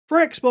For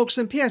Xbox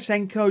and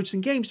PSN codes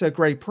and games at a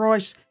great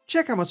price,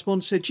 check out my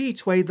sponsor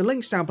G2A, the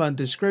link's down below in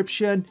the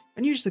description,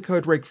 and use the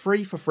code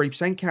RIGFREE for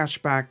 3%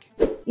 cashback.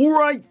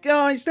 Alright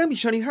guys, let me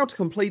show you how to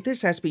complete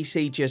this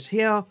SBC just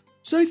here.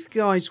 So if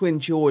you guys will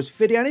enjoy this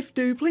video, and if you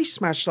do, please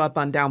smash the like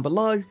button down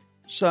below.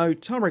 So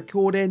time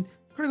recording,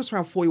 currently got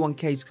around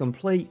 41k to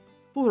complete.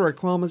 For the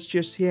requirements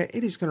just here,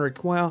 it is going to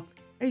require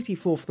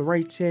 84 for the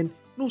rating,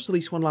 and also at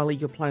least one La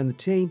Liga player on the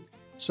team.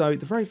 So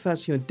the very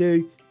first thing you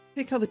do,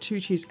 pick up the 2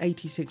 cheese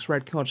 86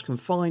 red cards you can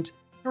find,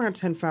 around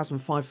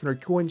 10,500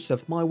 coins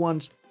of my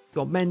ones. You've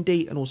got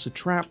Mendy and also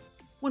Trap.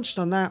 Once you've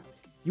done that,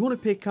 you want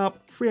to pick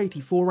up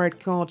 384 red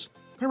cards,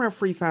 around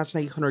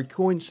 3,800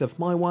 coins of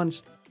my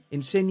ones,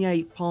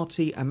 Insigne,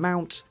 Party and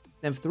Mount.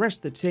 Then for the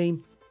rest of the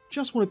team,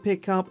 just want to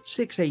pick up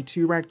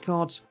 682 red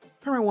cards,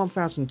 around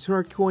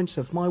 1,200 coins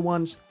of my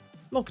ones,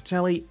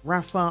 Locatelli,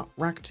 Rafa,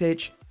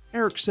 Rakitic,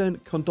 Ericsson,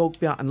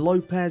 Kondogbia and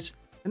Lopez,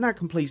 and that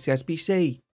completes the SBC.